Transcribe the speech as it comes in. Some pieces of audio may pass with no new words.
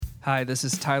Hi, this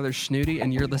is Tyler Schnudi,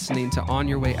 and you're listening to On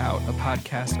Your Way Out, a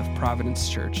podcast of Providence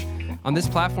Church. On this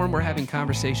platform, we're having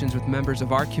conversations with members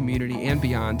of our community and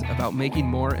beyond about making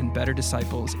more and better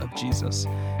disciples of Jesus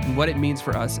and what it means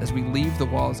for us as we leave the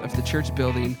walls of the church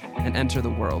building and enter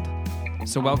the world.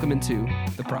 So welcome into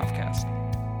the Profcast.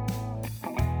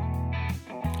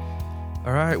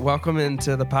 All right, welcome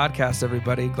into the podcast,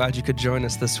 everybody. Glad you could join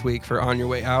us this week for On Your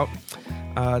Way Out.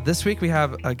 This week we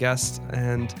have a guest,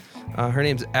 and her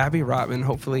name's Abby Rotman.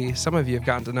 Hopefully some of you have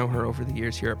gotten to know her over the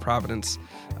years here at Providence.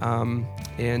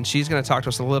 And she's going to talk to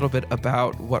us a little bit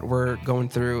about what we're going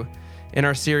through in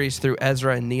our series through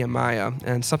Ezra and Nehemiah,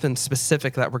 and something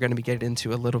specific that we're going to be getting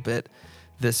into a little bit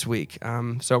this week.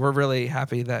 So we're really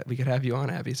happy that we could have you on,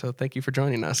 Abby. So thank you for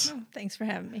joining us. Oh, thanks for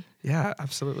having me. Yeah,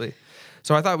 absolutely.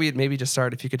 So I thought we'd maybe just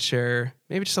start, if you could share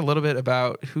maybe just a little bit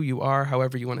about who you are,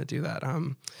 however you want to do that.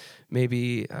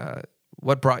 Maybe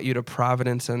what brought you to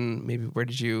Providence, and maybe where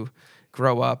did you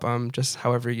grow up? Just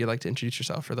however you'd like to introduce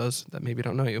yourself for those that maybe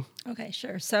don't know you. Okay,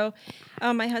 sure. So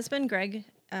my husband, Greg,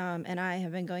 and I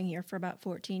have been going here for about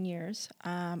 14 years.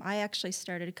 I actually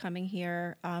started coming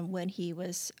here when he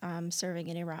was serving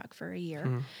in Iraq for a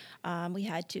year. We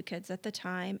had 2 kids at the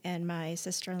time, and my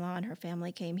sister-in-law and her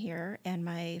family came here, and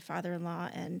my father-in-law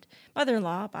and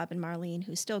mother-in-law, Bob and Marlene,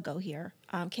 who still go here,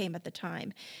 came at the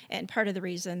time. And part of the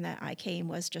reason that I came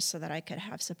was just so that I could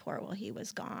have support while he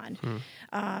was gone.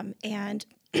 And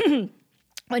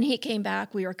when he came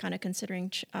back, we were kind of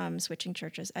considering switching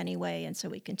churches anyway, and so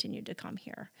we continued to come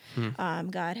here.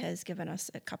 God has given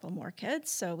us a couple more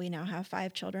kids, so we now have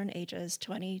 5 children, ages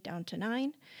 20 down to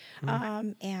 9,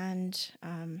 and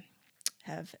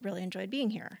have really enjoyed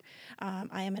being here.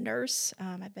 I am a nurse.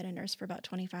 I've been a nurse for about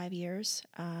 25 years,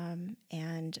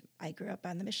 and I grew up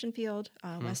on the mission field,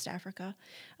 West Africa,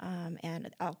 and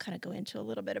I'll kind of go into a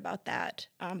little bit about that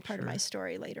part of my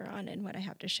story later on in what I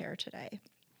have to share today.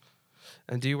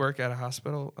 And do you work at a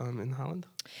hospital in Holland?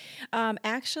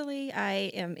 Actually,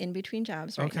 I am in between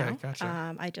jobs right now.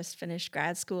 Gotcha. I just finished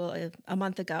grad school a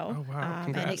month ago. Oh, wow.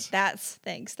 Congrats.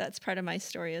 Thanks. That's part of my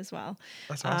story as well.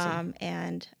 That's awesome.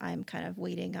 And I'm kind of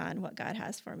waiting on what God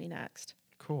has for me next.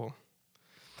 Cool.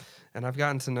 And I've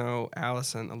gotten to know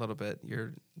Allison a little bit,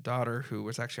 your daughter, who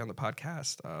was actually on the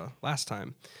podcast last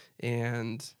time.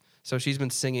 And so she's been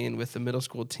singing with the middle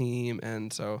school team,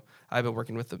 and so I've been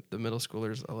working with the middle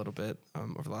schoolers a little bit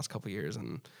over the last couple of years,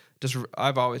 and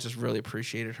I've always just really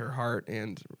appreciated her heart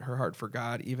and her heart for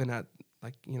God, even at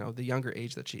the younger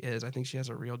age that she is. I think she has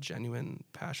a real genuine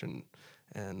passion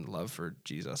and love for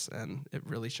Jesus, and it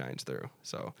really shines through.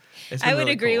 So I would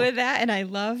agree with that, and I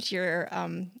loved your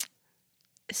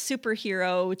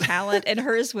superhero talent, and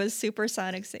hers was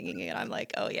supersonic singing, and I'm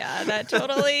like, oh yeah, that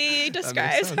totally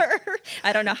describes her.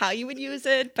 I don't know how you would use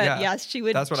it, but yes, she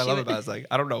would. That's what I love about it. It's like,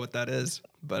 I don't know what that is,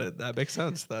 but that makes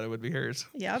sense that it would be hers.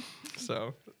 Yep.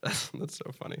 So that's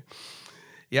so funny.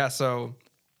 Yeah. So,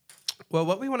 well,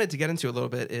 what we wanted to get into a little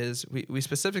bit is we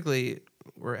specifically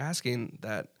were asking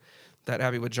that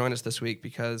Abby would join us this week,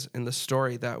 because in the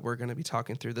story that we're going to be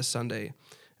talking through this Sunday,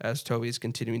 as Toby's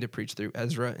continuing to preach through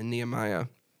Ezra and Nehemiah,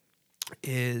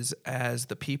 is as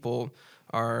the people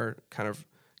are kind of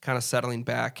settling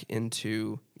back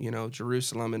into,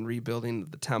 Jerusalem and rebuilding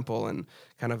the temple and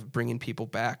kind of bringing people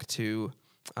back to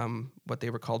what they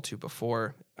were called to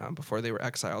before they were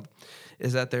exiled,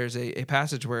 is that there's a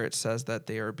passage where it says that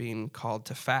they are being called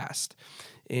to fast.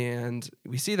 And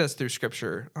we see this through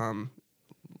Scripture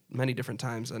many different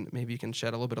times, and maybe you can shed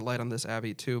a little bit of light on this,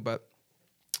 Abby, too, but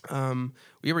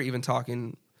we were even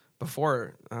talking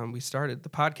before we started the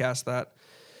podcast that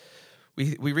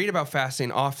we read about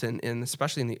fasting often,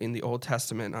 especially in the Old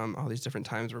Testament, all these different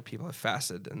times where people have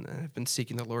fasted and have been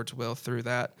seeking the Lord's will through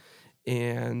that.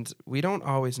 And we don't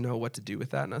always know what to do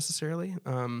with that necessarily.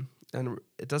 And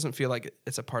it doesn't feel like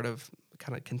it's a part of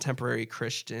kind of contemporary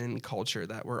Christian culture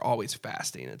that we're always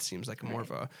fasting. It seems like more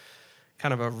of a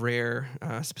kind of a rare,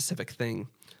 specific thing.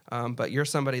 But you're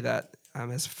somebody that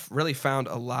has really found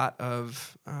a lot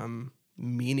of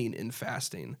meaning in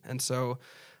fasting. And so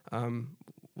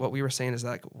what we were saying is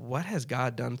that what has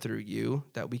God done through you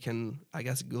that we can, I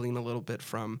guess, glean a little bit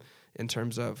from in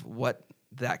terms of what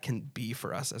that can be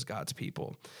for us as God's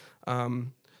people.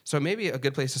 So maybe a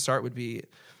good place to start would be,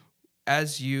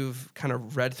 as you've kind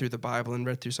of read through the Bible and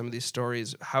read through some of these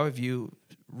stories, how have you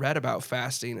read about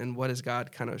fasting, and what has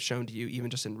God kind of shown to you, even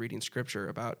just in reading Scripture,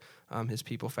 about his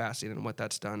people fasting and what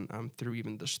that's done through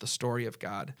even the story of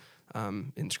God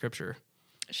in Scripture?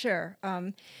 Sure.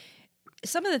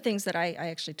 Some of the things that I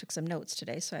actually took some notes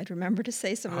today, so I'd remember to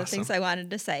say some of the things I wanted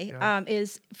to say,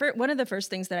 is one of the first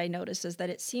things that I noticed is that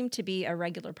it seemed to be a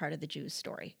regular part of the Jews'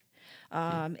 story.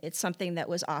 It's something that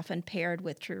was often paired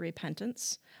with true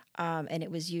repentance, and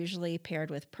it was usually paired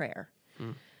with prayer.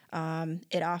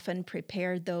 It often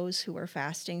prepared those who were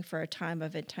fasting for a time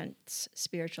of intense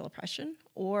spiritual oppression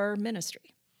or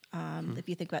ministry. If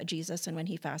you think about Jesus and when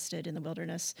he fasted in the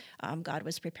wilderness, God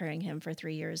was preparing him for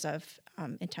 3 years of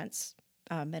intense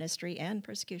ministry and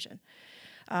persecution.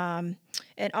 And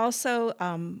also,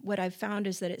 what I've found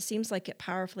is that it seems like it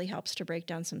powerfully helps to break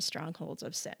down some strongholds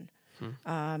of sin.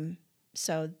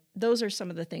 So those are some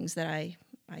of the things that I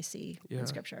see in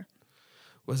Scripture.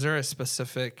 Was there a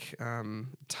specific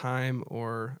time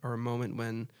or a moment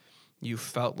when you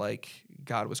felt like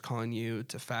God was calling you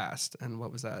to fast? And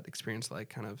what was that experience like,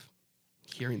 kind of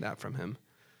hearing that from him?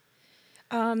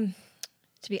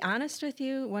 To be honest with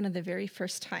you, one of the very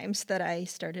first times that I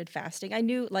started fasting, I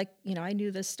knew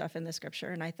this stuff in the Scripture,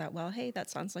 and I thought, well, hey, that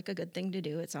sounds like a good thing to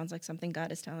do. It sounds like something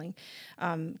God is telling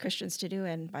Christians to do.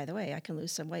 And by the way, I can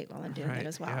lose some weight while I'm doing it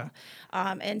as well.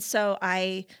 Yeah. And so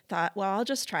I thought, well, I'll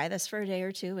just try this for a day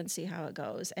or two and see how it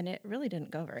goes. And it really didn't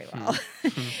go very well.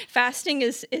 Fasting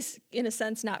is in a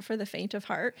sense not for the faint of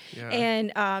heart. Yeah.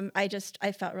 And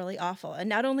I felt really awful. And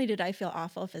not only did I feel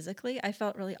awful physically, I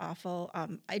felt really awful.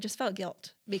 I just felt guilt.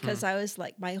 Because I was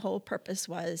like, my whole purpose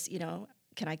was,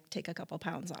 can I take a couple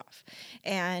pounds off?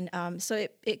 And so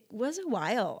it was a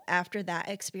while after that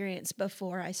experience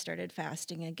before I started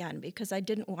fasting again, because I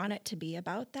didn't want it to be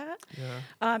about that.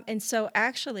 Yeah. And so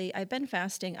actually, I've been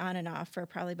fasting on and off for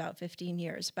probably about 15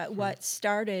 years. But what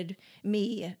started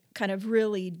me kind of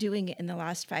really doing it in the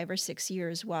last 5 or 6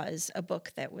 years was a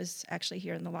book that was actually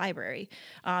here in the library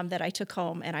that I took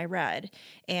home and I read.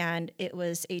 And it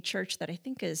was a church that I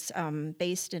think is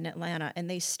based in Atlanta, and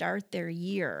they start their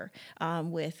year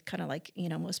with kind of like,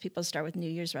 most people start with New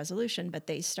Year's resolution, but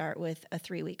they start with a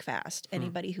 3-week fast.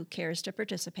 Anybody who cares to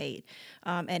participate.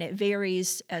 And it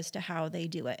varies as to how they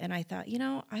do it. And I thought,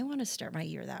 I want to start my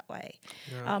year that way.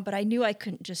 Yeah. But I knew I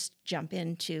couldn't just jump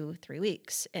into 3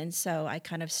 weeks. And so I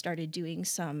kind of started doing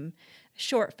some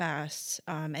short fasts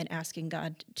and asking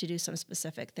God to do some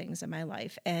specific things in my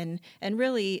life. And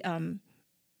really,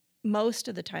 most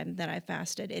of the time that I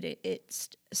fasted, it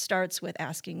starts with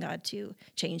asking God to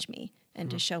change me and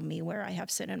to show me where I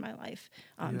have sin in my life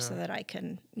so that I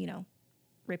can,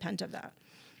 repent of that.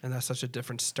 And that's such a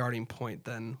different starting point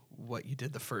than what you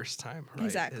did the first time, right?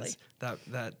 Exactly. Is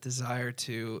that desire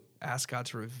to ask God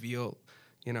to reveal,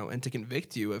 and to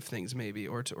convict you of things maybe,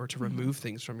 or to remove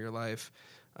things from your life.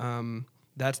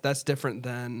 That's different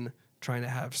than trying to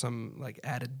have some like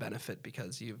added benefit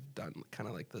because you've done kind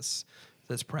of like this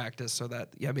practice, so that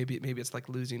maybe it's like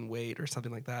losing weight or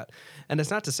something like that. And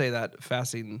it's not to say that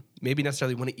fasting maybe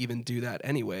necessarily wouldn't even do that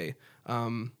anyway.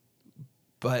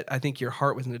 But I think your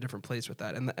heart was in a different place with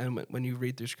that. And when you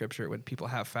read through Scripture, when people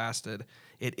have fasted,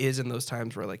 it is in those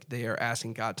times where like they are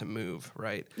asking God to move,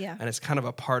 right? Yeah. And it's kind of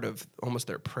a part of almost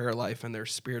their prayer life and their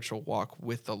spiritual walk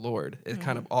with the Lord. It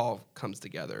kind of all comes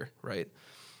together, right?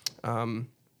 What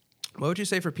would you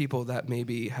say for people that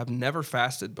maybe have never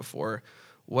fasted before?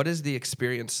 What is the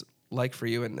experience like for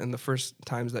you? And the first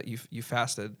times that you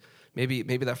fasted, maybe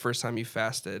that first time you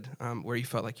fasted, where you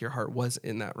felt like your heart was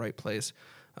in that right place.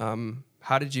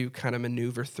 How did you kind of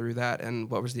maneuver through that, and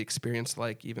what was the experience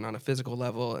like, even on a physical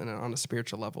level and on a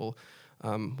spiritual level?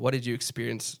 What did you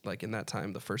experience like in that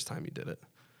time, the first time you did it?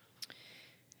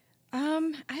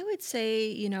 I would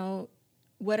say,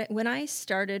 when I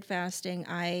started fasting,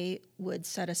 I would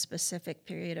set a specific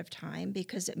period of time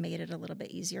because it made it a little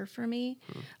bit easier for me.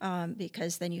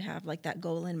 Because then you have like that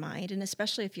goal in mind, and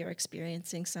especially if you're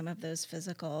experiencing some of those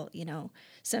physical,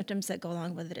 symptoms that go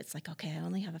along with it, it's like, okay, I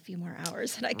only have a few more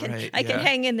hours, and I can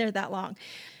hang in there that long.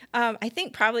 I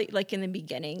think probably like in the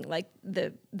beginning, like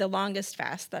the longest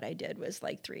fast that I did was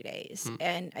like 3 days,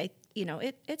 and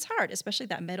it's hard, especially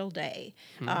that middle day.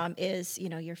 Is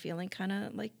you're feeling kind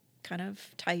of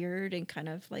tired and kind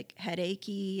of like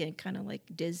headachy and kind of like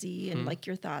dizzy and like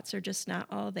your thoughts are just not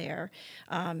all there.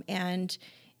 And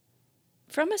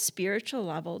from a spiritual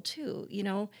level too,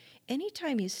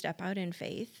 anytime you step out in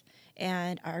faith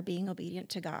and are being obedient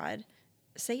to God,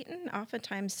 Satan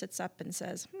oftentimes sits up and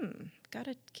says, got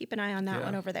to keep an eye on that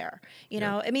one over there.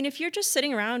 I mean, if you're just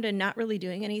sitting around and not really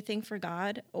doing anything for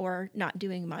God or not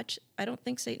doing much, I don't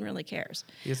think Satan really cares.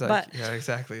 He's like,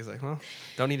 exactly. He's like, well,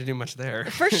 don't need to do much there.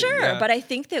 For sure. But I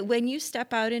think that when you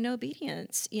step out in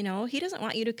obedience, he doesn't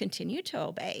want you to continue to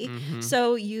obey.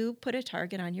 So you put a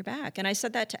target on your back. And I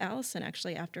said that to Allison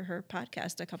actually after her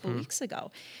podcast a couple weeks ago.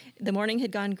 The morning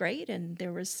had gone great and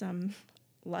there was some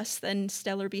less than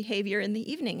stellar behavior in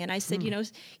the evening. And I said,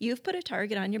 you've put a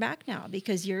target on your back now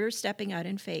because you're stepping out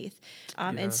in faith.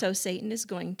 And so Satan is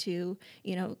going to,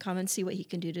 come and see what he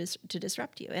can do to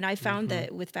disrupt you. And I found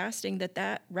that with fasting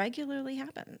that regularly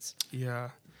happens. Yeah.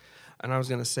 And I was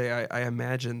going to say, I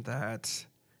imagine that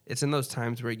it's in those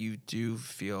times where you do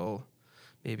feel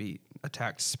maybe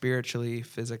attacked spiritually,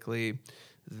 physically,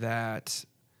 that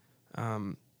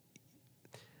I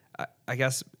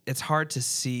guess it's hard to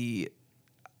see.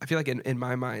 I feel like in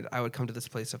my mind, I would come to this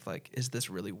place of like, is this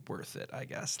really worth it? I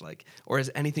guess or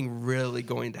is anything really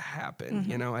going to happen?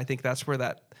 Mm-hmm. I think that's where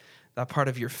that part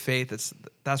of your faith,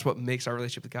 that's what makes our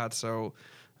relationship with God so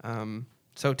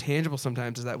tangible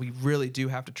sometimes, is that we really do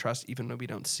have to trust even when we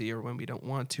don't see, or when we don't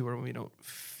want to, or when we don't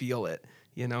feel it,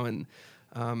 and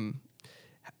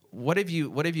what have you,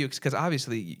 because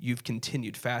obviously you've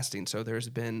continued fasting. So there's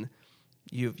been,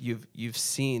 you've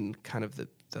seen kind of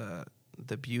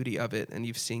the beauty of it, and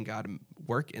you've seen God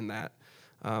work in that.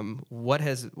 What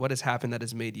has happened that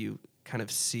has made you kind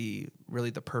of see really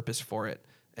the purpose for it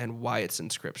and why it's in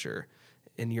Scripture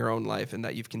in your own life, and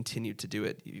that you've continued to do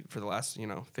it for the last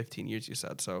 15 years, you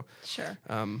said? So Sure.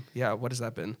 What has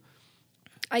that been?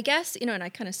 I guess, and I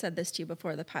kind of said this to you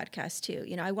before the podcast too,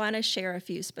 I want to share a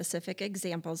few specific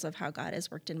examples of how God has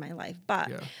worked in my life,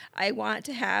 but I want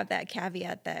to have that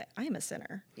caveat that I am a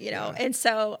sinner, and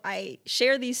so I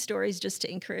share these stories just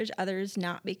to encourage others,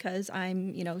 not because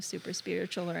I'm, super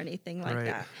spiritual or anything like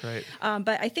that. Right.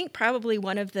 But I think probably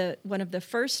one of the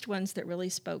first ones that really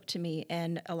spoke to me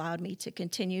and allowed me to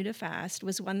continue to fast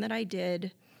was one that I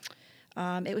did.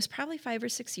 It was probably 5 or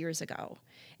 6 years ago,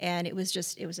 and it was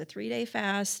a 3-day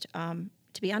fast.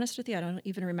 To be honest with you, I don't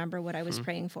even remember what I was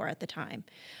praying for at the time.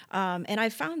 And I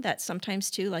found that sometimes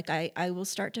too, like I will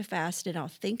start to fast and I'll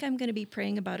think I'm going to be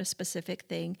praying about a specific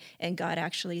thing, and God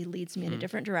actually leads me in a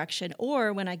different direction.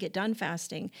 Or when I get done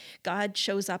fasting, God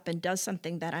shows up and does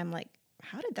something that I'm like,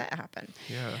 how did that happen?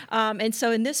 Yeah. And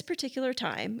so in this particular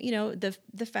time,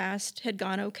 the fast had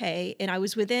gone okay, and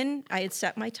I had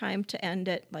set my time to end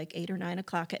at like 8 or 9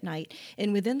 o'clock at night.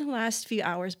 And within the last few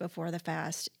hours before the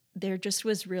fast, there just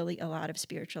was really a lot of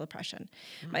spiritual oppression.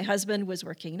 My husband was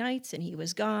working nights and he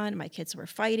was gone. My kids were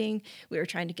fighting. We were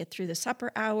trying to get through the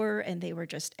supper hour, and they were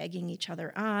just egging each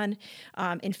other on.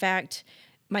 In fact,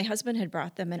 my husband had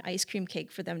brought them an ice cream cake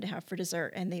for them to have for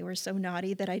dessert, and they were so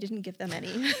naughty that I didn't give them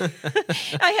any.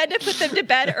 I had to put them to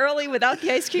bed early without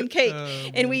the ice cream cake.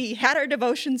 And we had our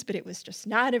devotions, but it was just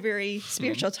not a very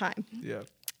spiritual time. Yeah.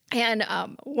 And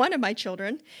one of my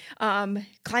children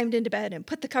climbed into bed and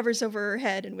put the covers over her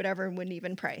head and whatever, and wouldn't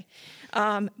even pray.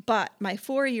 But my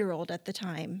 4-year-old at the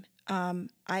time,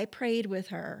 I prayed with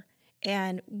her.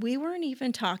 And we weren't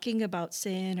even talking about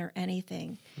sin or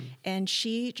anything. And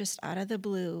she just out of the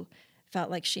blue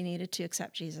felt like she needed to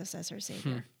accept Jesus as her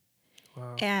Savior.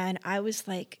 Wow. And I was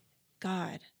like,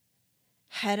 God,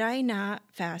 had I not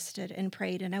fasted and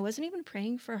prayed, and I wasn't even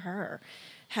praying for her,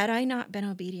 had I not been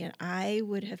obedient, I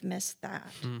would have missed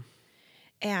that.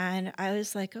 And I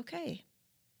was like, okay,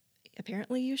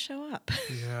 apparently you show up.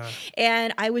 Yeah.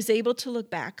 And I was able to look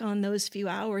back on those few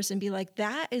hours and be like,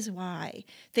 that is why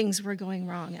things were going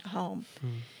wrong at home.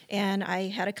 And I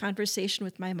had a conversation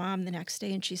with my mom the next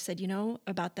day, and she said,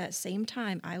 about that same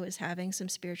time, I was having some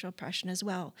spiritual oppression as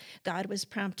well. God was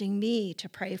prompting me to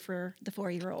pray for the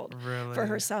 4-year-old for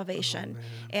her salvation.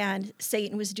 And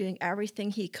Satan was doing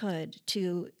everything he could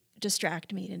to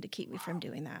distract me and to keep me from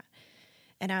doing that.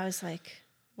 And I was like,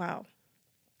 wow.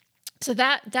 So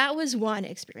that was one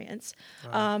experience.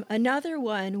 Wow. Another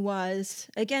one was,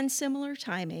 again, similar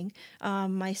timing.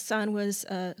 My son was,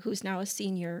 who's now a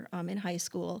senior in high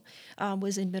school,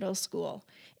 was in middle school.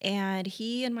 And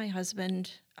he and my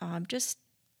husband just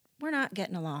were not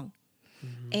getting along.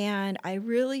 And I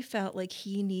really felt like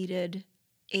he needed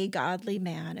a godly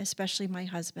man, especially my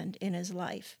husband, in his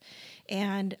life.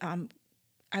 And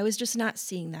I was just not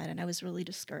seeing that, and I was really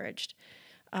discouraged.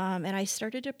 And I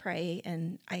started to pray,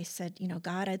 and I said,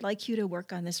 God, I'd like you to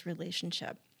work on this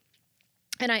relationship.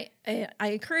 And I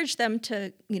encouraged them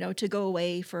to go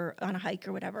away on a hike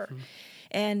or whatever.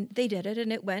 And they did it,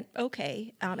 and it went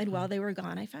okay. And while they were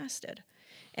gone, I fasted.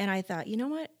 And I thought, you know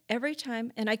what? Every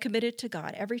time, and I committed to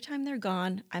God, every time they're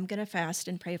gone, I'm going to fast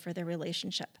and pray for their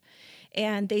relationship.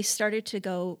 And they started to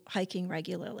go hiking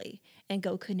regularly and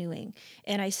go canoeing.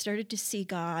 And I started to see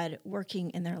God working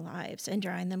in their lives and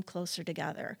drawing them closer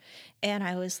together. And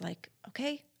I was like,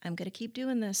 okay, I'm going to keep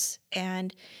doing this.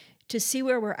 And to see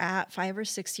where we're at 5 or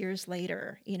 6 years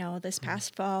later. This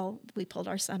past fall, we pulled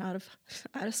our son out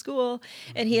of school,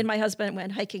 and he and my husband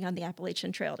went hiking on the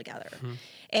Appalachian Trail together.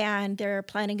 And they're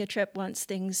planning a trip once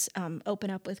things open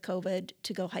up with COVID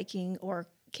to go hiking or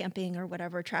camping or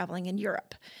whatever, traveling in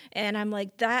Europe. And I'm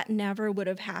like, that never would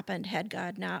have happened had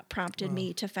God not prompted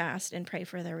me to fast and pray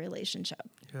for their relationship.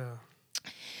 Yeah.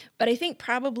 But I think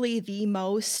probably the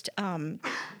one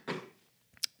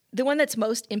that's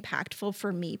most impactful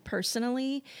for me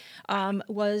personally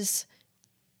was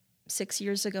 6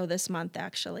 years ago this month,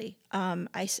 actually.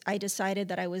 I decided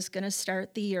that I was going to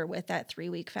start the year with that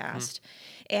 3-week fast.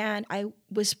 And I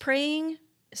was praying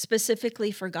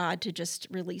specifically for God to just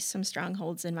release some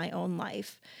strongholds in my own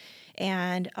life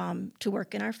and to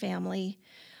work in our family.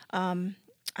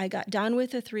 I got done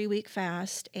with a 3-week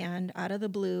fast, and out of the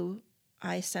blue,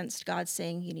 I sensed God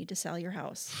saying, you need to sell your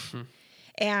house.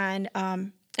 And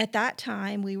at that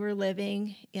time, we were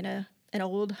living in an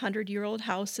old 100-year-old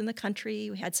house in the country.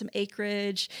 We had some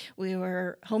acreage. We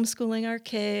were homeschooling our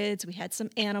kids. We had some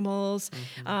animals.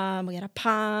 We had a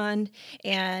pond.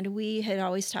 And we had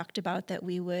always talked about that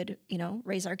we would,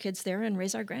 raise our kids there and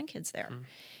raise our grandkids there.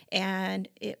 And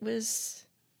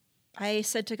I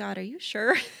said to God, are you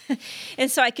sure?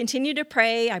 And so I continued to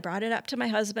pray. I brought it up to my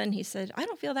husband. He said, I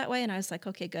don't feel that way. And I was like,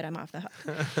 okay, good. I'm off the hook.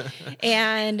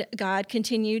 And God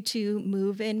continued to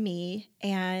move in me.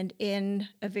 And in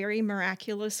a very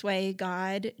miraculous way,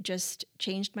 God just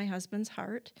changed my husband's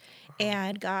heart.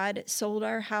 And God sold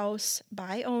our house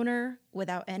by owner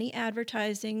without any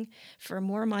advertising for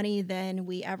more money than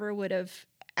we ever would have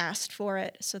asked for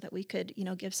it, so that we could,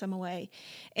 give some away,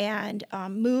 and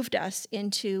moved us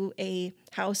into a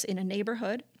house in a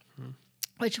neighborhood,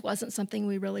 which wasn't something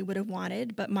we really would have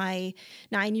wanted. But my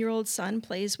 9-year-old son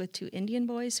plays with 2 Indian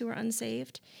boys who are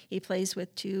unsaved. He plays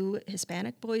with 2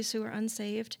 Hispanic boys who are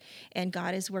unsaved, and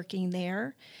God is working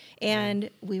there. And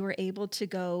we were able to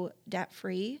go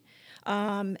debt-free.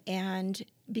 And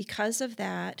because of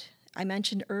that, I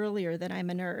mentioned earlier that I'm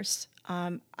a nurse.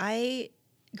 I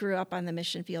grew up on the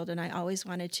mission field, and I always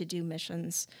wanted to do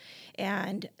missions.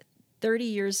 And 30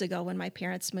 years ago, when my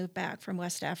parents moved back from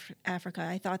West Africa,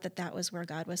 I thought that was where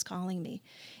God was calling me.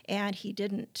 And he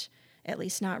didn't, at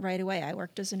least not right away. I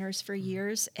worked as a nurse for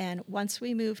years. And once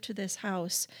we moved to this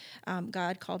house,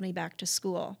 God called me back to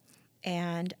school.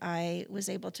 And I was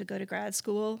able to go to grad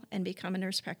school and become a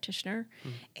nurse practitioner.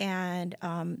 And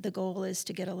the goal is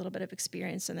to get a little bit of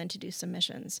experience and then to do some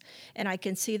missions. And I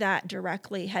can see that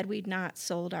directly. Had we not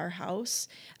sold our house,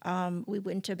 we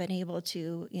wouldn't have been able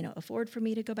to, afford for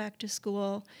me to go back to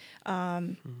school.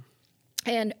 And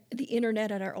the internet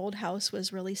at our old house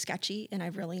was really sketchy, and I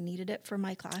really needed it for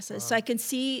my classes. So I can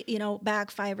see,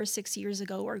 back 5 or 6 years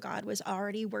ago where God was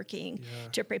already working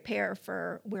to prepare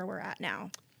for where we're at now.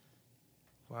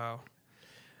 Wow.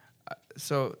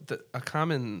 So a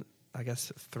common, I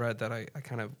guess, thread that I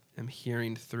kind of am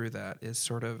hearing through that is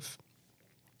sort of,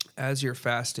 as you're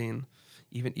fasting,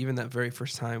 even that very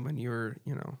first time when you were,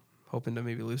 hoping to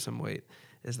maybe lose some weight,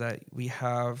 is that we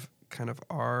have kind of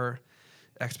our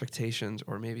expectations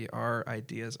or maybe our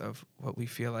ideas of what we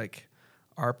feel like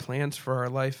our plans for our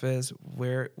life is,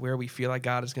 where we feel like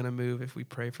God is going to move if we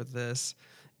pray for this.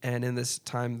 And in these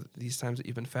times that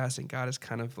you've been fasting, God has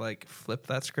kind of like flipped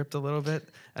that script a little bit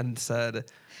and said,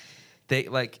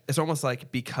 it's almost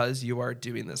like, because you are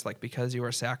doing this, like because you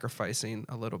are sacrificing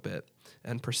a little bit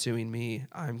and pursuing me,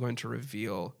 I'm going to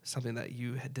reveal something that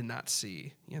you did not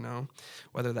see,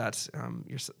 whether that's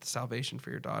your salvation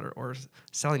for your daughter or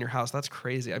selling your house. That's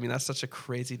crazy. I mean, that's such a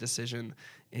crazy decision.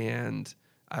 And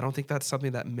I don't think that's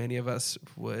something that many of us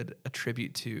would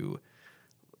attribute to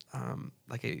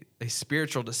like a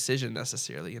spiritual decision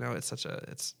necessarily.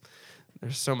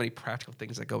 There's so many practical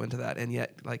things that go into that. And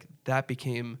yet like that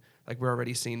became, like, we're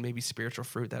already seeing maybe spiritual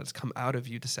fruit that has come out of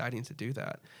you deciding to do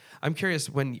that. I'm curious,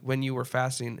 when you were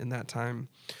fasting in that time,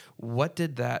 what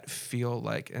did that feel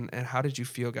like? And how did you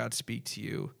feel God speak to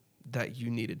you that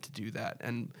you needed to do that?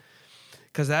 And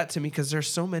because there's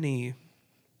so many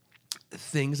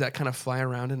things that kind of fly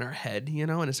around in our head,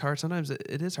 and it's hard. Sometimes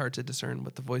it is hard to discern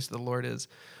what the voice of the Lord is.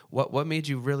 What made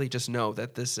you really just know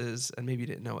that this is, and maybe you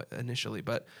didn't know it initially,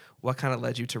 but what kind of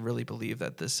led you to really believe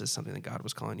that this is something that God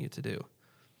was calling you to do?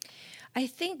 I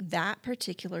think that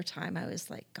particular time I was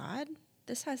like, God,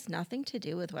 this has nothing to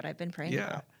do with what I've been praying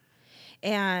about.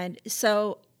 And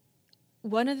so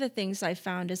one of the things I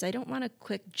found is I don't want to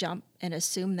quick jump and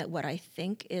assume that what I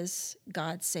think is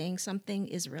God saying something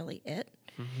is really it.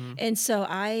 And so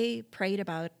I prayed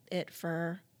about it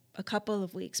for a couple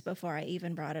of weeks before I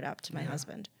even brought it up to my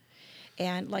husband.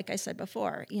 And like I said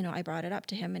before, I brought it up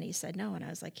to him and he said no. And I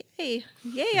was like, yay,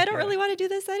 I don't really want to do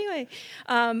this anyway.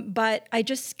 But I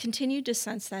just continued to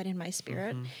sense that in my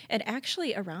spirit. And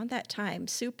actually around that time,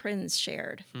 Sue Prinz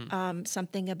shared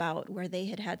something about where they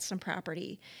had some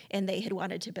property and they had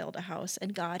wanted to build a house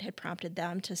and God had prompted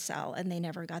them to sell and they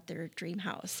never got their dream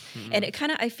house. And it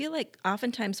I feel like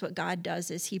oftentimes what God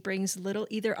does is he brings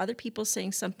either other people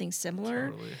saying something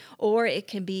similar, or it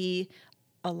can be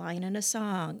a line in a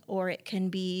song, or it can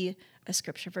be a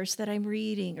scripture verse that I'm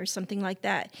reading or something like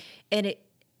that. And it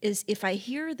is, if I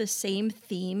hear the same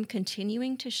theme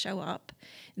continuing to show up,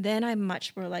 then I'm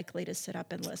much more likely to sit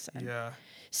up and listen. Yeah.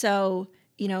 So,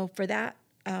 for that,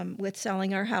 with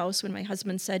selling our house, when my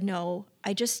husband said no,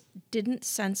 I just didn't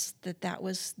sense that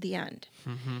was the end.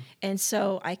 And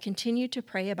so I continued to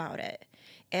pray about it.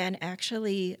 And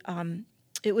actually,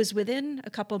 it was within a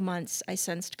couple months I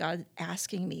sensed God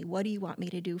asking me, what do you want me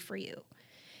to do for you?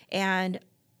 And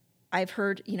I've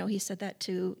heard, he said that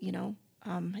to,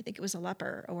 I think it was a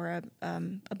leper or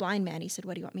a blind man. He said,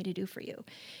 what do you want me to do for you?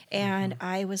 And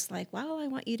I was like, well, I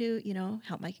want you to,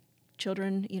 help my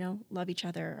children, love each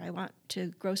other. I want to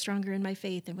grow stronger in my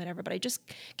faith and whatever. But I just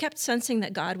kept sensing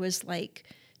that God was like,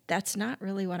 that's not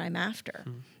really what I'm after.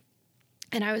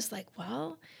 And I was like,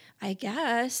 well, I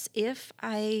guess if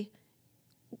I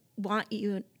want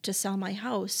you to sell my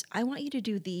house, I want you to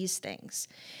do these things.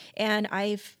 And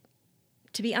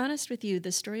to be honest with you,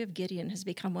 the story of Gideon has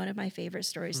become one of my favorite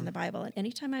stories in the Bible. And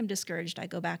anytime I'm discouraged, I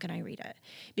go back and I read it.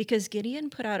 Because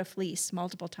Gideon put out a fleece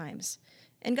multiple times,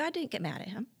 and God didn't get mad at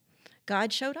him.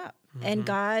 God showed up, and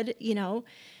God,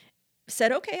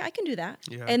 said, okay, I can do that.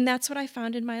 Yeah. And that's what I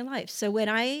found in my life. So when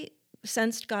I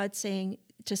sensed God saying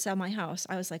to sell my house,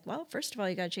 I was like, well, first of all,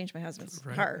 you got to change my husband's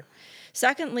heart.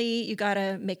 Secondly, you got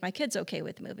to make my kids okay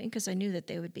with moving, because I knew that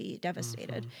they would be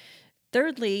devastated.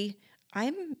 Thirdly,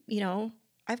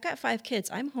 I've got 5 kids.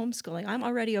 I'm homeschooling. I'm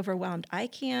already overwhelmed. I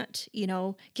can't,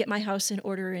 get my house in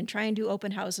order and try and do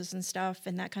open houses and stuff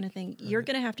and that kind of thing. Right. You're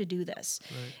going to have to do this.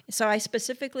 Right. So I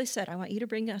specifically said, I want you to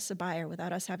bring us a buyer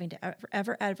without us having to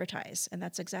ever advertise. And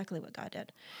that's exactly what God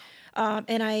did.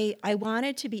 And I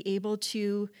wanted to be able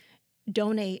to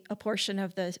donate a portion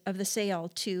of the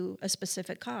sale to a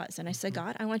specific cause. And I said,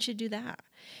 God, I want you to do that.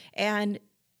 And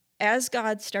as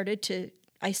God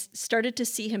I started to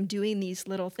see him doing these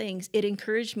little things, it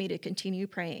encouraged me to continue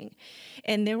praying.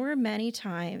 And there were many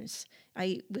times,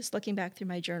 I was looking back through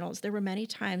my journals, there were many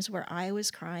times where I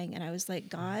was crying and I was like,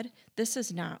 God, this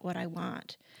is not what I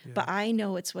want, but I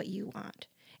know it's what you want.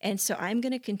 And so I'm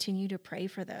going to continue to pray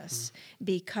for this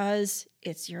because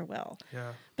it's your will.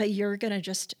 Yeah. But you're going to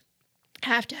just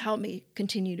have to help me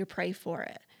continue to pray for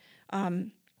it.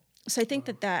 So I think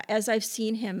that as I've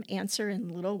seen him answer in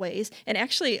little ways, and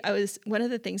actually one of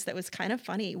the things that was kind of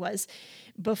funny was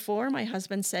before my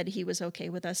husband said he was okay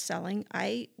with us selling,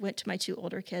 I went to my 2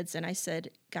 older kids and I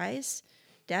said, guys,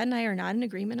 Dad and I are not in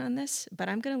agreement on this, but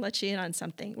I'm going to let you in on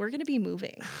something. We're going to be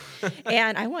moving.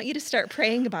 And I want you to start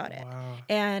praying about it. Wow.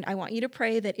 And I want you to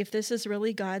pray that if this is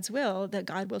really God's will, that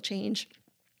God will change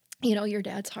your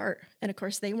dad's heart. And of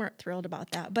course, they weren't thrilled about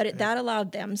that. But that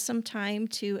allowed them some time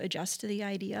to adjust to the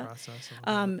idea.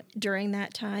 During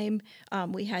that time,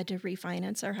 we had to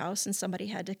refinance our house, and somebody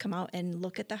had to come out and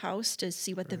look at the house to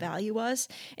see what the value was.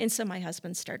 And so my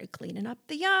husband started cleaning up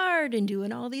the yard and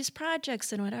doing all these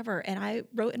projects and whatever. And I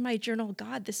wrote in my journal,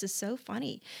 God, this is so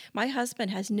funny. My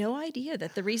husband has no idea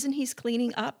that the reason he's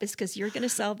cleaning up is because you're going to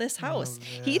sell this house.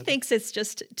 He thinks it's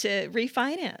just to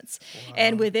refinance. Wow.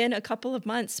 And within a couple of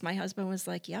months, my husband was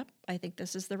like, yep, I think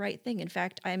this is the right thing. In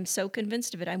fact, I'm so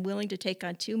convinced of it, I'm willing to take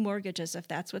on 2 mortgages if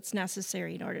that's what's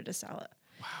necessary in order to sell it.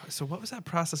 Wow. So what was that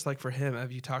process like for him?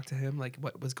 Have you talked to him? Like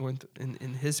what was going in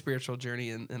his spiritual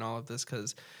journey and all of this?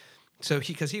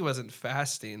 Because he wasn't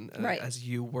fasting as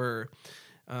you were.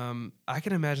 I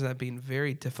can imagine that being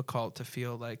very difficult to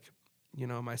feel like,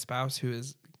 my spouse who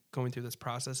is going through this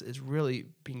process is really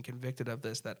being convicted of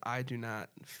this, that I do not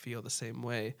feel the same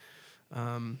way.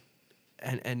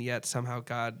 And yet somehow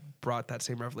God brought that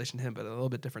same revelation to him, but a little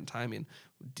bit different timing.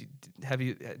 Do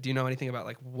you know anything about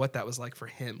like what that was like for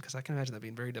him? Because I can imagine that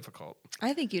being very difficult.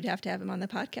 I think you'd have to have him on the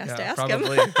podcast to ask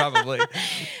probably, him. Probably.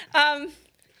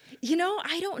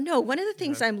 I don't know. One of the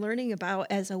things I'm learning about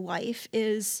as a wife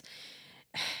is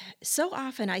so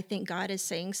often I think God is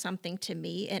saying something to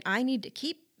me and I need to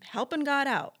keep helping God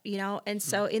out, And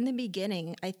so in the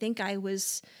beginning, I think I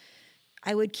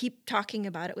would keep talking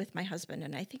about it with my husband,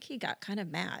 and I think he got kind of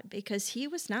mad because he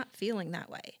was not feeling that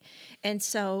way. And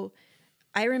so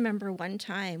I remember one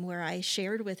time where I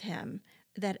shared with him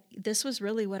that this was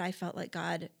really what I felt like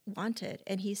God wanted.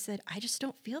 And he said, I just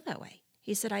don't feel that way.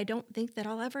 He said, I don't think that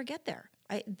I'll ever get there.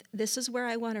 This is where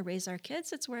I want to raise our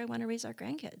kids. It's where I want to raise our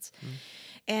grandkids.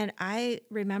 And I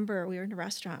remember we were in a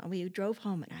restaurant and we drove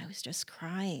home and I was just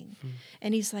crying.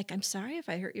 And he's like, I'm sorry if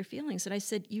I hurt your feelings. And I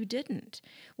said, you didn't.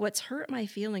 What's hurt my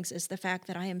feelings is the fact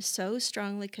that I am so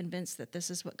strongly convinced that this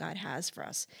is what God has for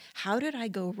us. How did I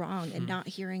go wrong in not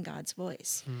hearing God's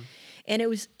voice? And it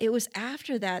was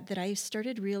after that I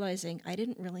started realizing I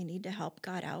didn't really need to help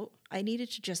God out. I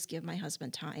needed to just give my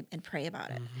husband time and pray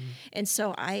about it. And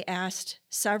so I asked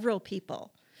several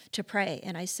people to pray.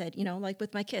 And I said, like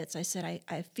with my kids, I said,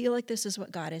 I feel like this is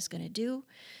what God is going to do.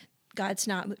 God's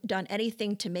not done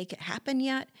anything to make it happen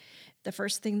yet. The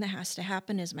first thing that has to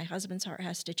happen is my husband's heart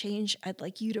has to change. I'd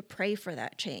like you to pray for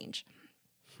that change.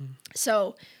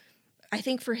 So I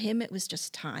think for him, it was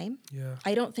just time. Yeah.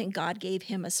 I don't think God gave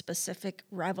him a specific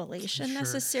revelation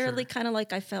necessarily, kind of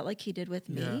like I felt like he did with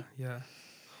me. Yeah.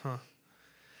 Huh.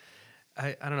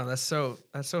 I don't know. That's so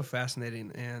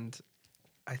fascinating. And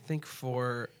I think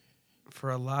for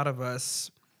a lot of us,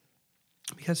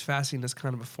 because fasting is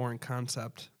kind of a foreign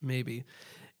concept, maybe,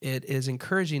 it is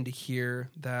encouraging to hear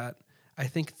that I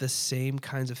think the same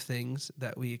kinds of things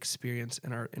that we experience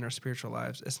in our spiritual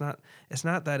lives, it's not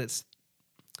that it's,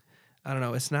 I don't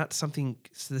know, it's not something,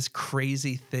 it's this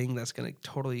crazy thing that's going to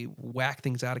totally whack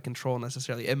things out of control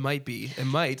necessarily. It might,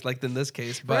 like in this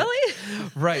case, but Really?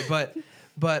 Right.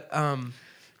 But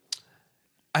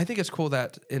I think it's cool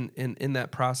that in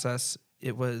that process,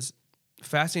 it was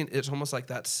fasting. It's almost like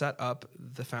that set up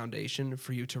the foundation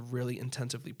for you to really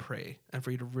intensively pray and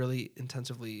for you to really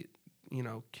intensively,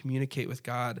 communicate with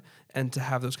God and to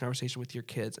have those conversations with your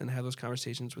kids and have those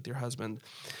conversations with your husband.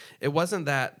 It wasn't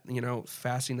that,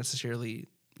 fasting necessarily,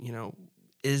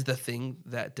 is the thing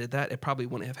that did that. It probably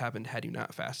wouldn't have happened had you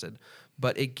not fasted,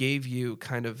 but it gave you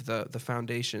kind of the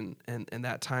foundation and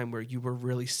that time where you were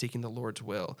really seeking the Lord's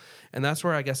will. And that's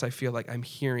where I guess I feel like I'm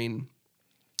hearing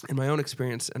in my own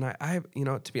experience. And I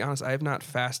to be honest, I have not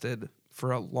fasted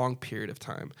for a long period of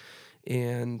time.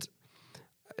 And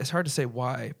it's hard to say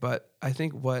why, but I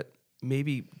think what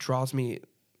maybe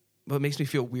what makes me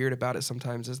feel weird about it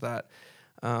sometimes is that,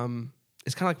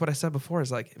 it's kind of like what I said before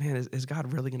is like, man, is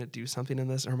God really going to do something in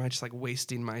this? Or am I just like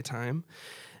wasting my time?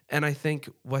 And I think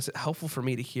what's helpful for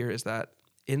me to hear is that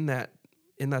in that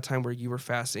time where you were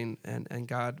fasting and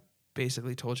God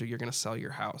basically told you you're going to sell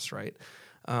your house, right?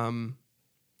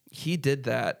 He did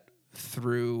that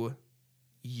through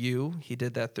you. He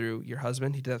did that through your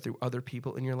husband. He did that through other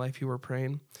people in your life who were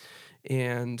praying.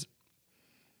 And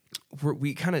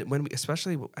we kind of,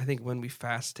 especially I think when we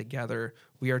fast together,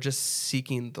 we are just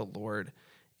seeking the Lord.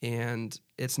 And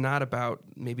it's not about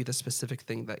maybe the specific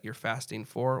thing that you're fasting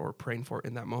for or praying for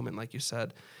in that moment, like you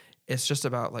said. It's just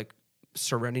about like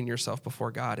surrendering yourself before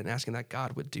God and asking that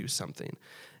God would do something.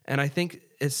 And I think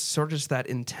it's sort of just that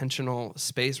intentional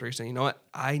space where you're saying, you know what,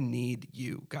 I need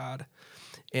you, God.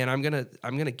 And I'm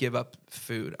gonna give up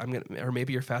food. Or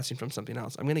maybe you're fasting from something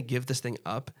else. I'm gonna give this thing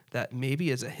up that maybe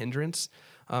is a hindrance,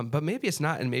 but maybe it's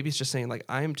not, and maybe it's just saying like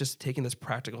I'm just taking this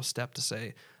practical step to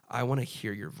say I want to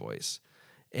hear your voice,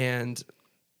 and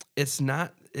I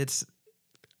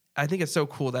think it's so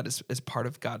cool that it's part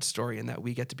of God's story and that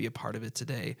we get to be a part of it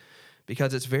today,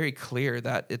 because it's very clear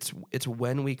that it's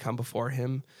when we come before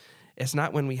Him. It's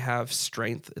not when we have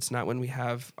strength. It's not when we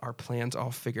have our plans all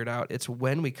figured out. It's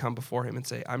when we come before Him and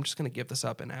say, I'm just going to give this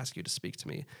up and ask you to speak to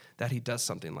me, that He does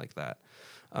something like that.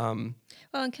 Well,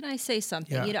 and can I say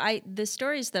something? Yeah. The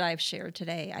stories that I've shared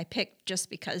today, I picked just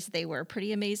because they were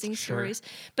pretty amazing Sure. stories.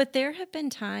 But there have been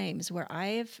times where I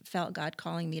have felt God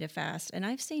calling me to fast, and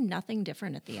I've seen nothing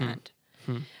different at the end.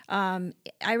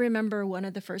 I remember one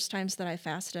of the first times that I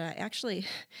fasted,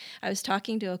 I was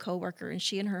talking to a coworker, and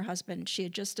she and her husband, she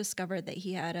had just discovered that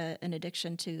he had an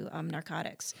addiction to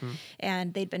narcotics,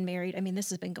 and they'd been married. I mean, this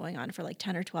has been going on for like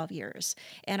 10 or 12 years.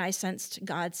 And I sensed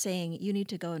God saying, you need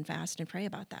to go and fast and pray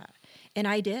about that. And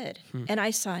I did. And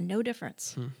I saw no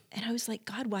difference. And I was like,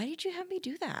 God, why did you have me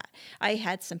do that? I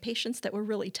had some patients that were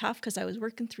really tough because I was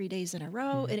working 3 days in a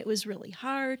row and it was really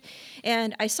hard.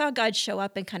 And I saw God show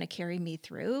up and kind of carry me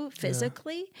through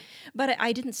physically, but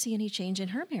I didn't see any change in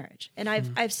her marriage. And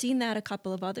I've seen that a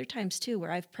couple of other times too,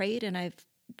 where I've prayed and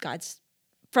God's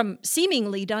from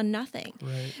seemingly done nothing.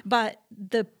 Right. But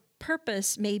the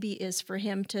purpose maybe is for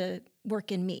Him to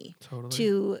work in me,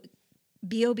 to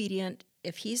be obedient.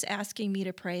 If He's asking me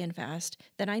to pray and fast,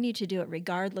 then I need to do it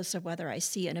regardless of whether I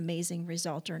see an amazing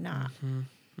result or not.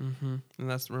 And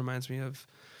that reminds me of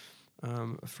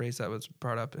a phrase that was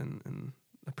brought up in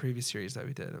a previous series that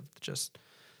we did, of just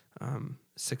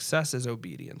success is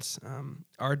obedience.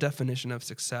 Our definition of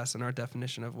success and our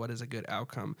definition of what is a good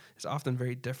outcome is often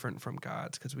very different from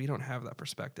God's because we don't have that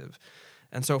perspective.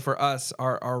 And so for us,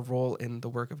 our role in the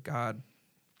work of God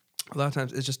a lot of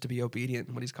times is just to be obedient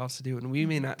in what he's called us to do. And we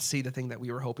may not see the thing that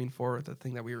we were hoping for or the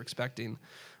thing that we were expecting,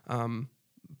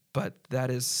 but that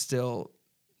is still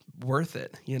worth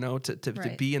it,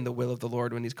 to be in the will of the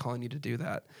Lord when he's calling you to do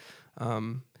that.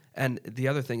 And the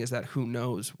other thing is that who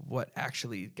knows what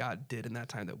actually God did in that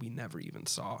time that we never even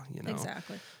saw,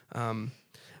 Exactly.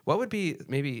 What would be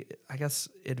maybe, I guess,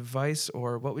 advice,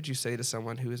 or what would you say to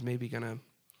someone who is maybe going to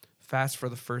fast for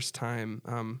the first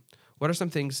time? What are some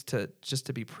things to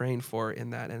be praying for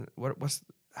in that? And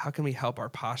how can we help our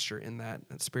posture in that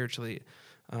and spiritually,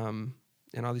 and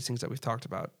all these things that we've talked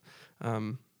about?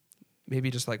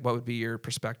 Maybe just like, what would be your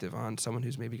perspective on someone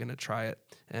who's maybe going to try it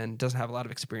and doesn't have a lot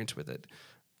of experience with it?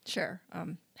 Sure.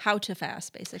 How to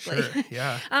fast, basically. Sure.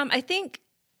 Yeah. I think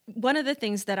one of the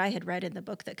things that I had read in the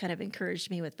book that kind of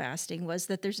encouraged me with fasting was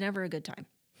that there's never a good time.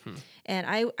 And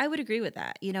I would agree with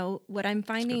that. What I'm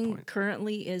finding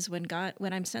currently is when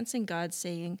I'm sensing God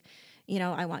saying,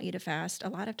 I want you to fast, a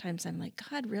lot of times I'm like,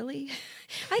 God, really?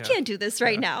 I can't do this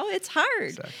right now. It's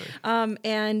hard. Exactly.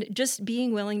 And just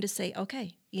being willing to say,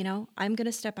 okay, I'm going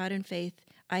to step out in faith.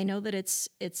 I know that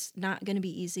it's not going to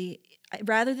be easy.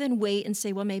 Rather than wait and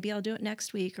say, well, maybe I'll do it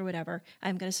next week or whatever,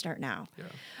 I'm going to start now.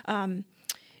 Yeah.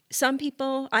 Some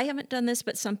people, I haven't done this,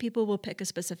 but some people will pick a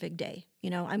specific day.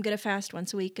 I'm going to fast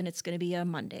once a week and it's going to be a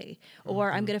Monday,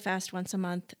 or I'm going to fast once a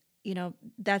month.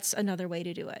 That's another way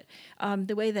to do it.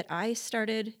 The way that I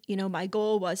started, my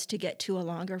goal was to get to a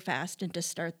longer fast and to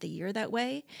start the year that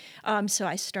way. So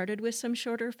I started with some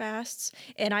shorter fasts,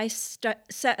 and I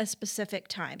set a specific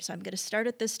time. So I'm going to start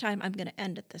at this time. I'm going to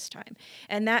end at this time.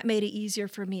 And that made it easier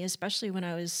for me, especially when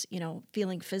I was,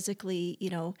 feeling physically,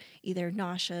 either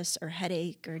nauseous or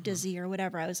headache or dizzy or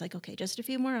whatever. I was like, okay, just a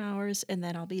few more hours and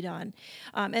then I'll be done.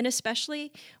 And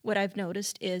especially what I've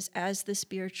noticed is as the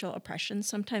spiritual oppression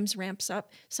sometimes ramps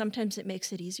up, sometimes it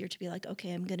makes it easier to be like,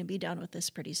 okay, I'm going to be done with this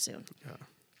pretty soon.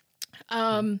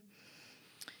 Yeah. Let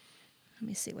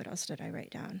me see, what else did I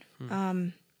write down?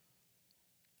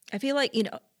 I feel like,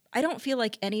 I don't feel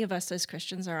like any of us as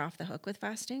Christians are off the hook with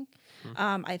fasting.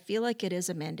 I feel like it is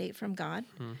a mandate from God.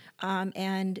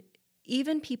 And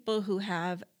even people who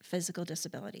have physical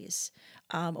disabilities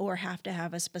or have to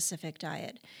have a specific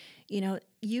diet,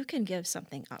 you can give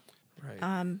something up.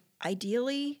 Right.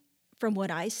 Ideally, from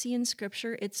what I see in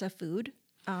Scripture, it's a food.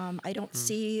 I don't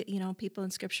see, people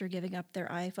in Scripture giving up their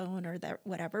iPhone or their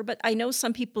whatever, but I know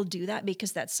some people do that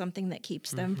because that's something that keeps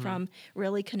them from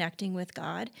really connecting with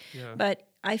God. Yeah. But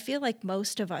I feel like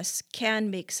most of us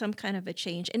can make some kind of a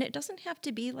change, and it doesn't have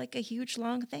to be like a huge,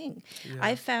 long thing. Yeah.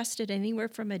 I've fasted anywhere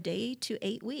from a day to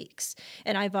 8 weeks,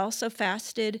 and I've also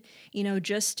fasted,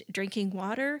 just drinking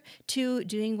water to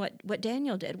doing what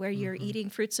Daniel did, where you're eating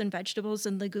fruits and vegetables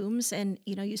and legumes, and,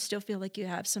 you still feel like you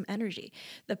have some energy.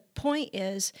 The point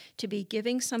is to be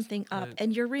giving something up,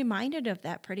 and you're reminded of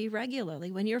that pretty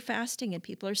regularly when you're fasting and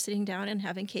people are sitting down and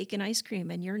having cake and ice cream,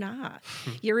 and you're not.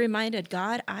 You're reminded,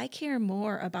 God, I care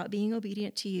more about being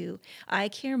obedient to you. I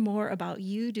care more about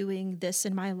you doing this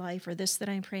in my life or this that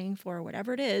I'm praying for, or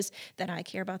whatever it is, than I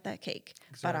care about that cake.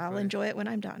 But I'll enjoy it when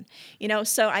I'm done.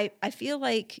 So I feel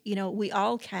like, we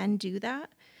all can do that.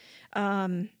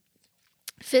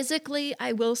 Physically,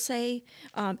 I will say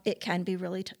it can be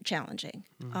really challenging.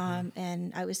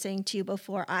 And I was saying to you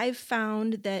before, I've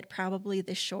found that probably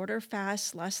the shorter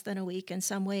fasts, less than a week in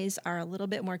some ways, are a little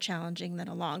bit more challenging than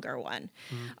a longer one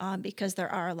because there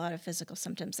are a lot of physical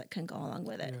symptoms that can go along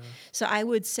with it. Yeah. So I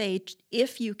would say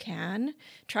if you can,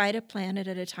 try to plan it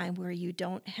at a time where you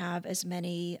don't have as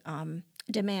many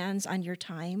demands on your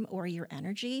time or your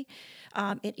energy.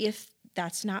 And if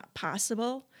that's not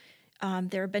possible,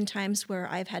 there have been times where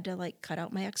I've had to cut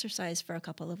out my exercise for a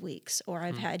couple of weeks, or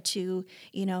I've had to,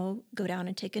 go down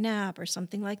and take a nap or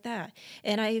something like that.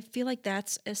 And I feel like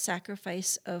that's a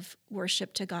sacrifice of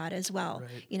worship to God as well.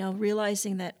 Right.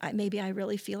 Realizing that maybe I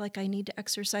really feel like I need to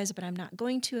exercise, but I'm not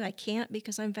going to. I can't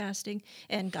because I'm fasting,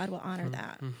 and God will honor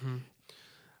that.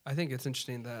 I think it's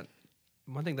interesting that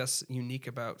one thing that's unique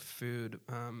about food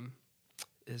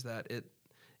is that it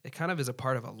kind of is a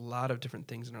part of a lot of different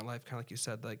things in our life. Kind of like you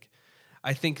said,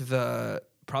 I think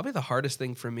probably the hardest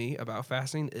thing for me about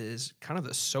fasting is kind of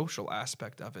the social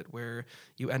aspect of it, where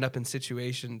you end up in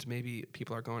situations, maybe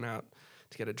people are going out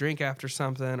to get a drink after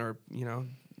something, or,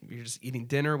 you're just eating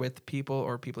dinner with people,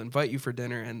 or people invite you for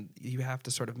dinner, and you have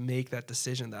to sort of make that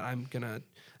decision that I'm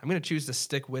gonna choose to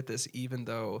stick with this, even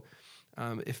though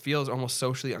it feels almost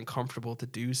socially uncomfortable to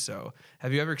do so.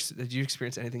 Did you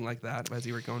experience anything like that as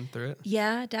you were going through it?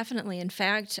 Yeah, definitely. In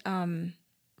fact,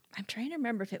 I'm trying to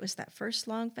remember if it was that first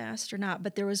long fast or not,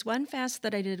 but there was one fast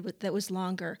that I did that was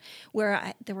longer,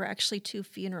 where there were actually 2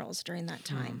 funerals during that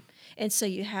time, and so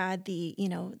you had the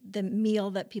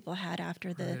meal that people had after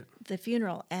Right. the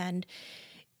funeral, and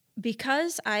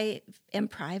because I am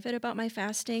private about my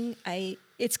fasting,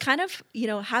 it's kind of,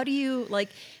 how do you like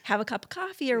have a cup of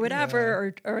coffee or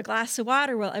whatever, or a glass of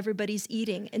water while everybody's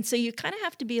eating? And so you kind of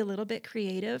have to be a little bit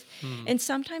creative. And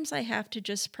sometimes I have to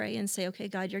just pray and say, okay,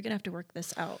 God, you're going to have to work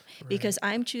this out because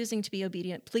I'm choosing to be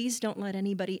obedient. Please don't let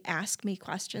anybody ask me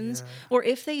questions. Yeah. Or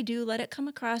if they do, let it come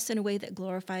across in a way that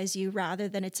glorifies you rather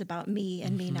than it's about me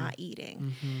and me not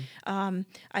eating.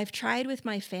 I've tried with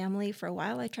my family for a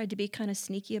while. I tried to be kind of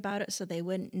sneaky about it so they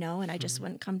wouldn't know and I just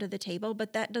wouldn't come to the table,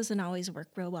 but that doesn't always work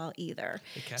real well either.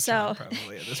 They catch So on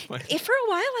probably at this point. for a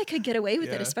while I could get away with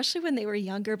it, Yeah. especially when they were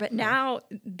younger, but now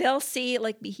they'll see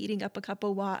like me heating up a cup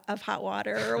of hot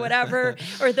water or whatever,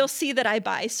 or they'll see that I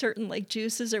buy certain like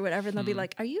juices or whatever, and they'll be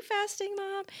like, "Are you fasting,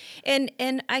 Mom?"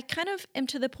 And I kind of am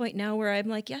to the point now where I'm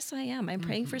like, "Yes, I am. I'm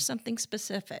praying for something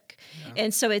specific." Yeah.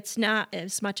 And so it's not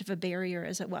as much of a barrier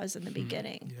as it was in the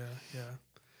beginning. Yeah.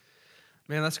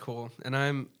 Man, that's cool. And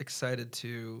I'm excited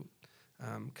to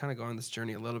kind of go on this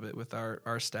journey a little bit with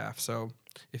our staff. So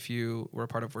if you were a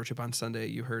part of Worship on Sunday,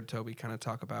 you heard Toby kind of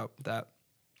talk about that.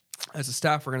 As a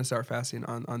staff, we're going to start fasting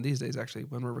on these days, actually,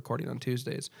 when we're recording on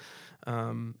Tuesdays.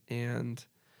 And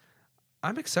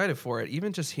I'm excited for it.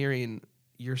 Even just hearing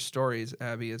your stories,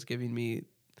 Abby, is giving me,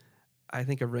 I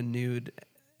think, a renewed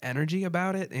energy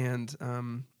about it. And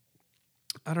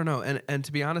I don't know. And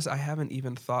to be honest, I haven't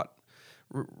even thought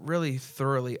really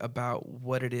thoroughly about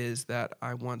what it is that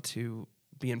I want to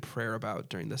be in prayer about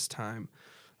during this time.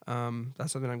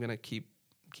 That's something I'm going to keep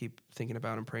thinking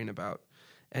about and praying about.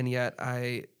 And yet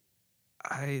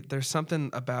there's something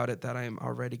about it that I'm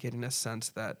already getting a sense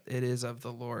that it is of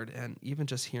the Lord. And even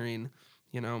just hearing,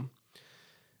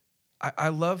 I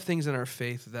love things in our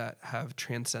faith that have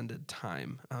transcended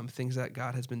time, things that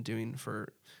God has been doing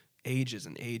for ages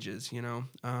and ages,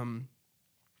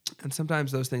 and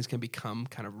sometimes those things can become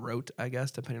kind of rote, I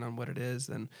guess, depending on what it is.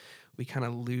 And we kind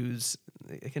of lose,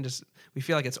 we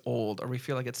feel like it's old, or we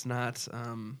feel like it's not, I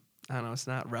don't know, it's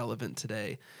not relevant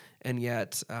today. And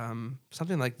yet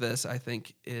something like this, I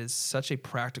think, is such a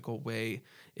practical way,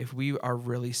 if we are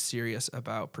really serious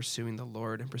about pursuing the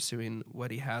Lord and pursuing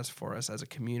what he has for us as a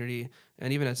community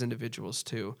and even as individuals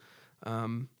too.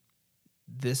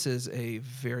 This is a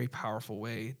very powerful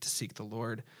way to seek the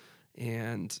Lord.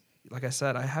 And like I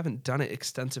said, I haven't done it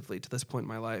extensively to this point in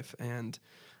my life. And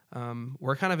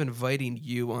we're kind of inviting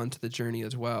you onto the journey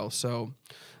as well. So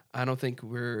I don't think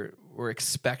we're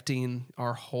expecting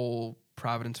our whole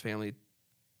Providence family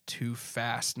to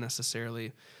fast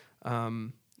necessarily.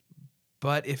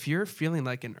 But if you're feeling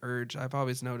like an urge, I've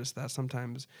always noticed that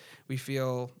sometimes we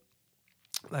feel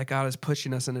like God is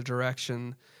pushing us in a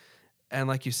direction. And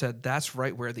like you said, that's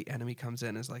right where the enemy comes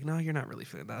in. Is like, no, you're not really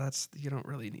feeling that. You don't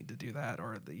really need to do that,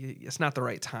 or it's not the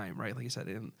right time, right? Like you said,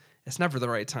 it's never the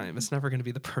right time. It's never going to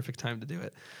be the perfect time to do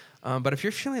it. But if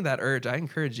you're feeling that urge, I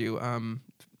encourage you,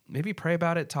 maybe pray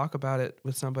about it, talk about it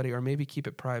with somebody, or maybe keep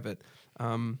it private.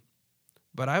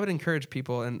 But I would encourage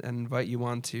people and invite you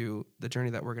on to the journey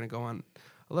that we're going to go on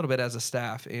a little bit as a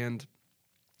staff. And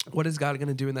what is God going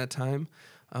to do in that time?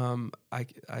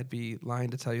 I'd be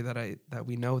lying to tell you that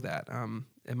we know that.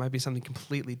 It might be something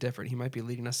completely different. He might be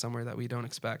leading us somewhere that we don't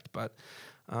expect. But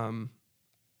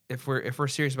if we're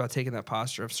serious about taking that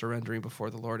posture of surrendering before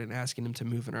the Lord and asking him to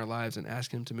move in our lives and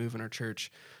asking him to move in our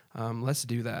church, let's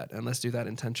do that, and let's do that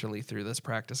intentionally through this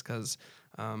practice. Because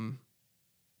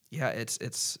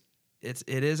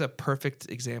it is a perfect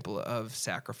example of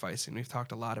sacrificing. We've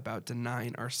talked a lot about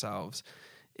denying ourselves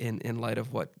in light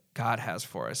of what God has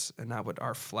for us and not what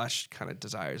our flesh kind of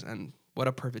desires. And what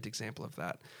a perfect example of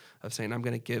that, of saying, I'm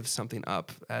going to give something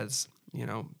up as,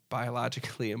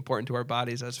 biologically important to our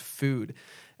bodies as food,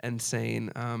 and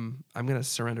saying, I'm going to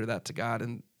surrender that to God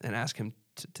and ask him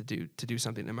to do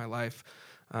something in my life.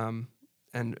 And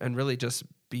really just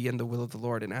be in the will of the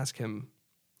Lord and ask him,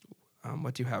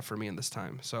 what do you have for me in this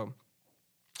time? So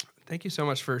thank you so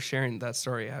much for sharing that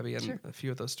story, Abby, and a few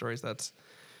of those stories.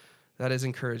 That is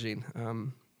encouraging.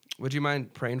 Would you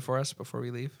mind praying for us before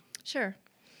we leave? Sure.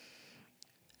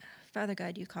 Father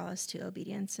God, you call us to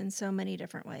obedience in so many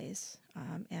different ways.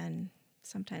 And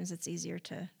sometimes it's easier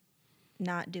to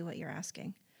not do what you're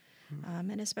asking.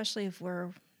 And especially if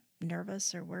we're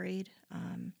nervous or worried.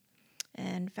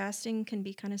 And fasting can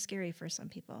be kind of scary for some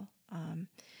people.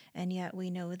 And yet we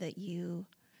know that you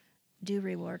do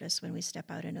reward us when we step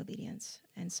out in obedience.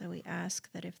 And so we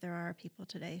ask that if there are people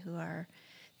today who are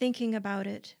thinking about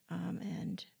it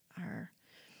and are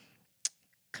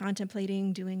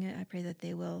contemplating doing it, I pray that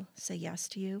they will say yes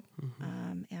to you,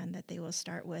 and that they will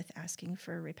start with asking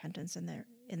for repentance in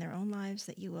their own lives,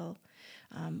 that you will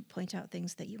point out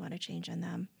things that you want to change in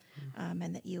them,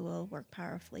 and that you will work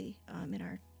powerfully in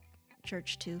our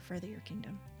church to further your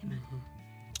kingdom. Amen.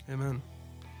 Amen.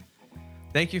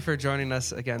 Thank you for joining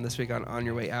us again this week on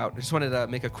Your Way Out. I just wanted to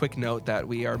make a quick note that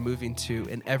we are moving to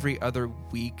an every other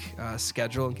week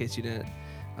schedule, in case you didn't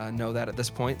know that at this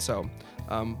point. So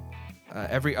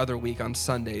every other week on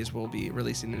Sundays, we'll be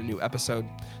releasing a new episode.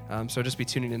 So just be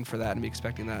tuning in for that and be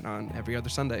expecting that on every other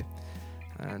Sunday.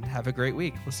 And have a great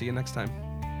week. We'll see you next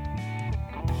time.